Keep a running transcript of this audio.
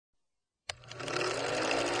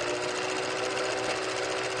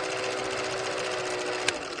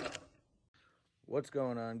What's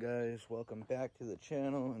going on, guys? Welcome back to the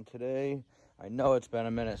channel. And today, I know it's been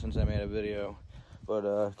a minute since I made a video,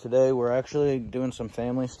 but today we're actually doing some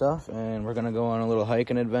family stuff, and we're gonna go on a little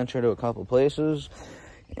hiking adventure to a couple places.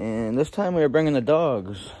 And this time we are bringing the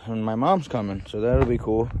dogs, and my mom's coming, so that'll be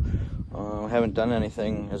cool. We haven't done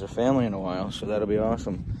anything as a family in a while, so that'll be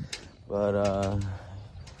awesome. But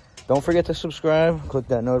don't forget to subscribe, click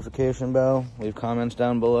that notification bell, leave comments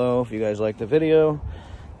down below if you guys like the video,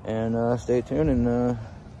 and stay tuned and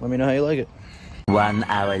let me know how you like it. 1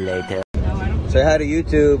 hour later. Say hi to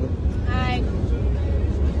YouTube. Hi.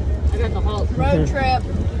 I got the whole road trip.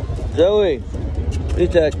 Zoe,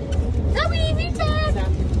 VTech. Zoe, VTech.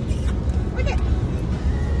 Look at.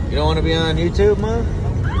 You don't want to be on YouTube, Mom?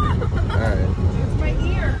 Alright. It's my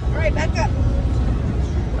ear. Alright, back up.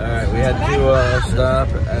 Alright, we had to stop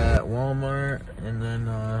at Walmart, and then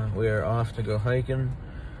we are off to go hiking.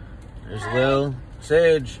 There's Lil.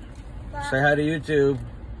 Sage, say hi to YouTube.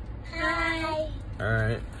 Hi.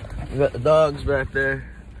 Alright. We got the dogs back there.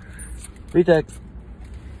 VTech.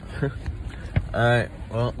 Alright,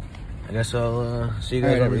 well, I guess I'll see you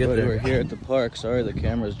guys when we get there. We're here at the park. Sorry the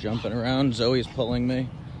camera's jumping around. Zoe's pulling me.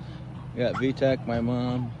 We got VTech, my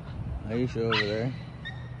mom, Aisha over there.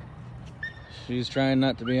 She's trying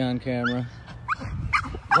not to be on camera.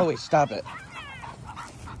 Zoe, stop it.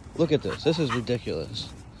 Look at this. This is ridiculous.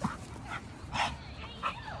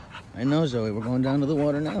 I know, Zoe. We're going down to the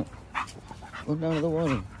water now. Go down to the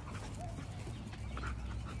water.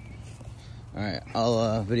 Alright,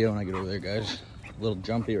 I'll video when I get over there, guys. A little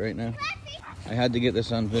jumpy right now. I had to get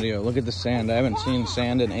this on video. Look at the sand. I haven't seen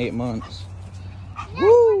sand in 8 months.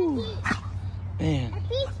 Woo! Man. The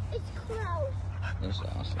beach is closed. That's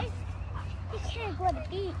awesome. We can't go to the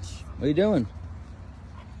beach. What are you doing?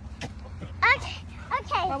 Okay.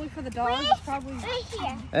 Probably for the dogs. It's probably Right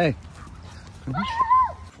here. Hey. Woohoo!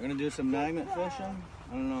 We're gonna do some magnet fishing.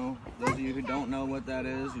 I don't know, those of you who don't know what that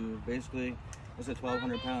is, you basically, it's a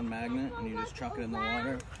 1,200-pound magnet, and you just chuck it in the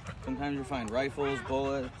water. Sometimes you find rifles,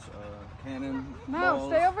 bullets, cannon,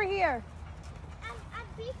 balls. stay over here. I'm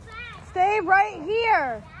be fast. Stay right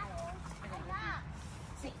here.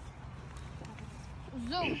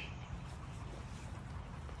 Zoom.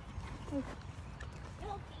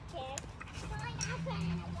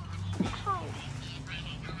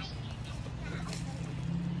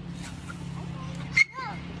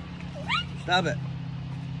 Stop it.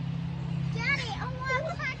 Daddy, I want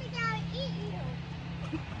to pack it down and eat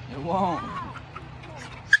you. It won't.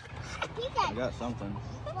 He I got something.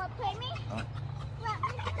 What, play me? Oh. What?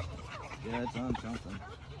 Yeah, it's on something.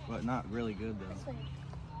 But not really good, though.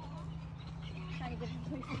 Trying to get him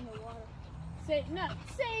in the water. No,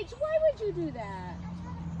 Sage, why would you do that?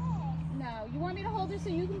 No, you want me to hold her so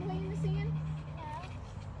you can play in the sand?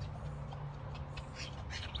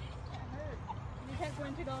 You kept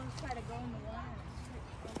going to go and try to go in the water.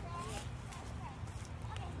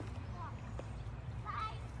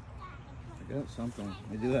 I got something.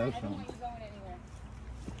 I do have I don't something. want you going anywhere.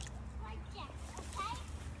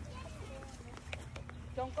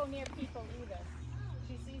 Don't go near people either.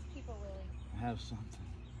 She sees people, Lily. I have something.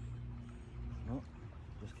 Oh,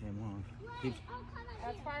 just came off. Keeps,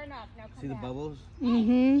 That's far enough. Now come see the back. bubbles?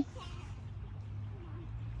 Mm-hmm.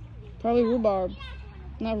 Probably rhubarb.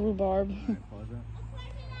 Not rhubarb.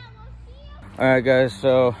 Alright, guys,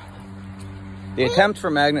 so the attempt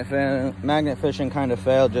for magnet fishing kind of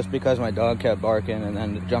failed just because my dog kept barking and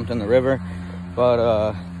then jumped in the river. But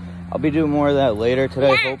I'll be doing more of that later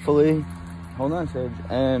today, hopefully. Hold on, Sage.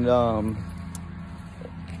 And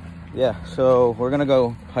yeah, so we're gonna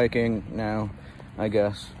go hiking now, I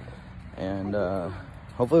guess. And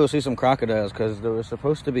hopefully we'll see some crocodiles, because there was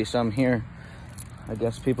supposed to be some here. I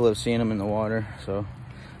guess people have seen them in the water, so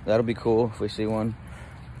that'll be cool if we see one.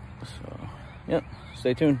 So, yep,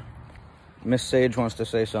 stay tuned. Miss Sage wants to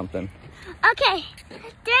say something. Okay,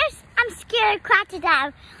 I'm scared of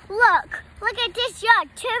crocodile. Look at this yard.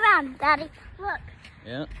 Turn around, Daddy. Look,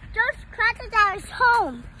 Yeah. those crocodiles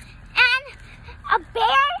home. And a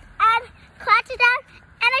bear and crocodile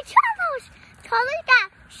and a turtle. Turtle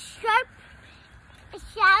got sharp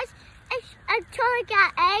shells and a turtle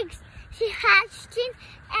got eggs. She hatched in,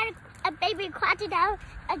 and a baby crocodile,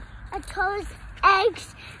 a turtle's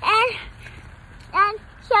eggs, and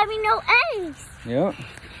she having no eggs. Yep.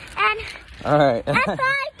 And Alright. bye,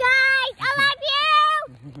 guys. I love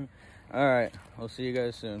you. Alright, I'll see you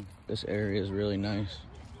guys soon. This area is really nice.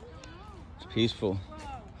 It's peaceful.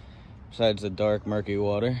 Besides the dark, murky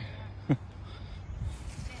water.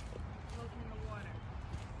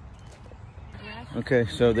 Okay,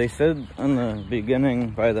 so they said on the beginning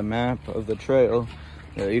by the map of the trail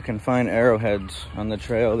You can find arrowheads on the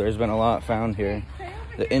trail. There's been a lot found here.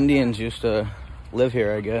 The Indians used to live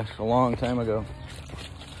here, I guess, a long time ago.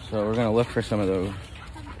 So we're gonna look for some of those.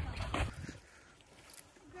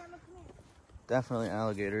 Definitely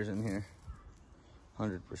alligators in here,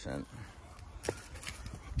 100%.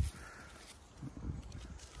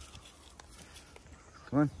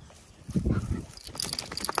 Come on.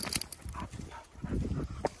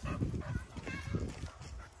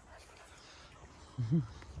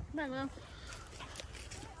 Come on, Will.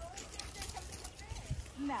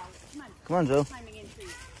 No, come on. Come on, Joe. Climbing in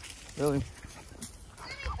trees. Really?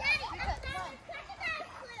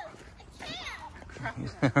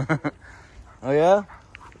 Oh yeah?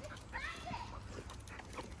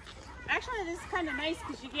 Actually, this is kind of nice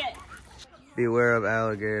because you get... Beware of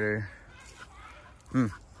alligator.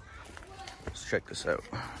 Let's check this out.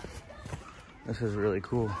 This is really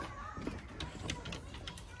cool.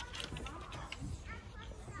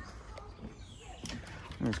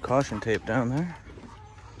 There's caution tape down there.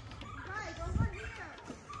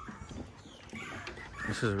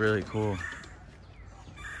 This is really cool.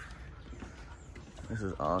 This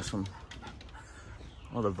is awesome.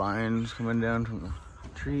 All the vines coming down from the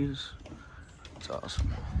trees. It's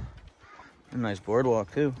awesome. A nice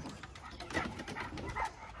boardwalk too.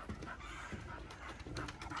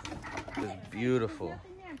 It's beautiful.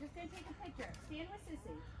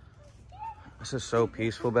 This is so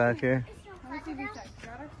peaceful back here.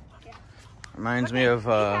 Reminds me of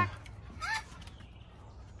what's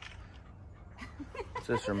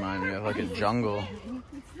this remind me of? Like a jungle.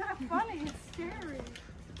 It's not funny, it's scary.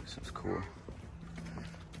 This is cool.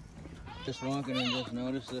 Just walking and just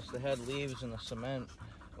noticed this. They had leaves in the cement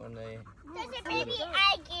when they... There's a baby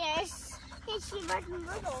alligator. She was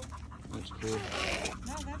little. That's cool.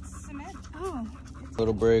 No, that's cement. Oh.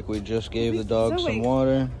 Little break. We just gave the dog some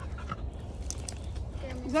water.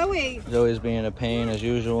 Zoe. Zoe's being a pain as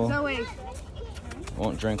usual. Zoe.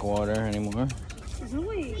 Won't drink water anymore.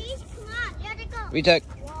 Zoe. Please, come on. You gotta go. Retech.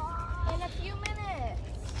 In a few minutes.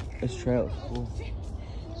 This trail is cool.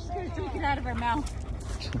 She's going to drink it out of her mouth.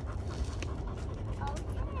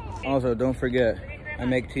 Also, don't forget, I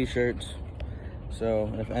make t-shirts.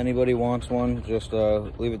 So if anybody wants one, just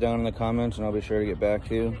leave it down in the comments and I'll be sure to get back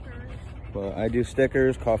to you. But I do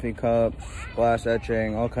stickers, coffee cups, glass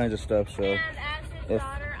etching, all kinds of stuff. So And as his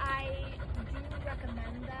daughter, I do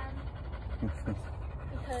recommend them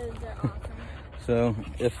because they're awesome. So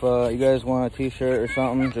if you guys want a t-shirt or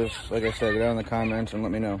something, just like I said, get down in the comments and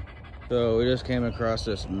let me know. So we just came across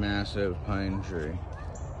this massive pine tree.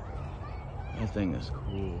 That thing is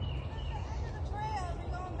cool.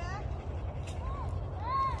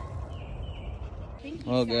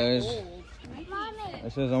 Well guys,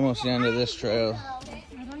 this is almost the end of this trail.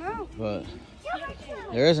 I don't know. But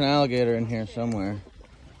there is an alligator in here somewhere.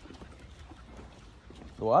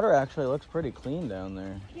 The water actually looks pretty clean down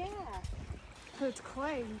there. Yeah. So it's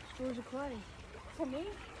clay. Floors of clay. To me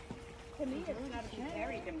it's not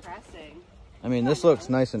very depressing. I mean, this looks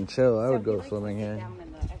nice and chill. I would go swimming here.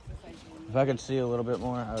 If I could see a little bit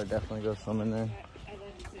more, I would definitely go swimming there.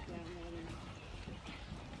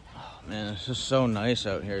 Oh, man, it's just so nice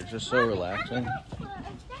out here. It's just so relaxing.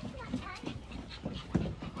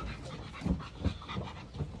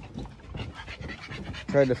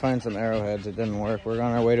 Tried to find some arrowheads. It didn't work. We're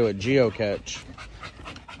on our way to a geocache.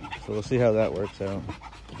 So we'll see how that works out.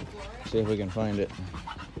 See if we can find it.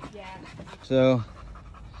 So,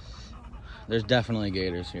 there's definitely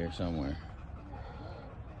gators here somewhere.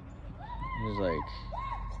 There's like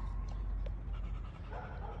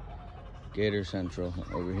Gator Central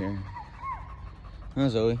over here. Huh,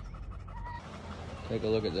 Zoe? Take a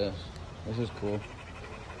look at this. This is cool.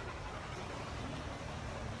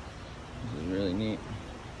 This is really neat.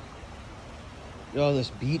 Look at all this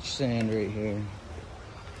beach sand right here.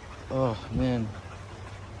 Oh, man.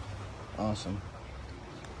 Awesome.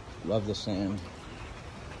 Love the sand.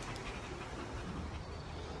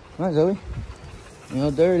 Come on, Zoe. You're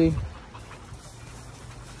all dirty.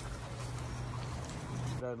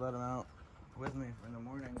 I'd let them out with me in the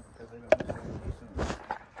morning because they've been missing recently.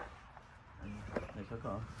 And they took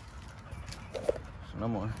off. So no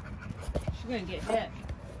more. She's gonna get hit.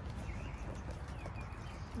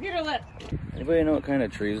 Get her lip. Anybody know what kind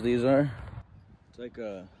of trees these are? It's like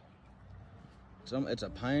it's a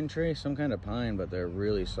pine tree, some kind of pine, but they're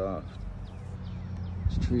really soft.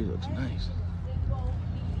 This tree looks nice.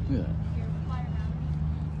 Look at that.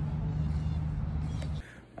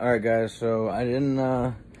 Alright guys, so I didn't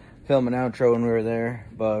film an outro when we were there,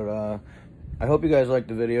 but I hope you guys liked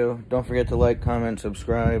the video. Don't forget to like, comment,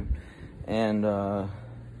 subscribe, and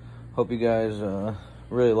hope you guys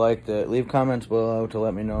really liked it. Leave comments below to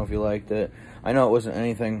let me know if you liked it. I know it wasn't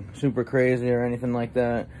anything super crazy or anything like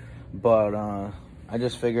that, but I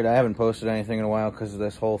just figured I haven't posted anything in a while because of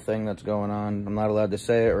this whole thing that's going on. I'm not allowed to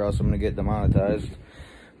say it or else I'm going to get demonetized.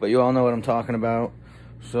 But you all know what I'm talking about.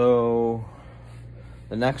 So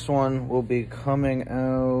the next one will be coming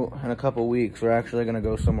out in a couple weeks. We're actually going to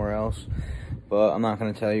go somewhere else, but I'm not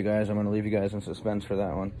going to tell you guys. I'm going to leave you guys in suspense for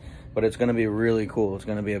that one. But it's going to be really cool. It's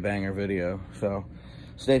going to be a banger video. So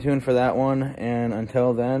stay tuned for that one. And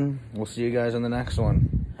until then, we'll see you guys in the next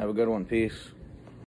one. Have a good one. Peace.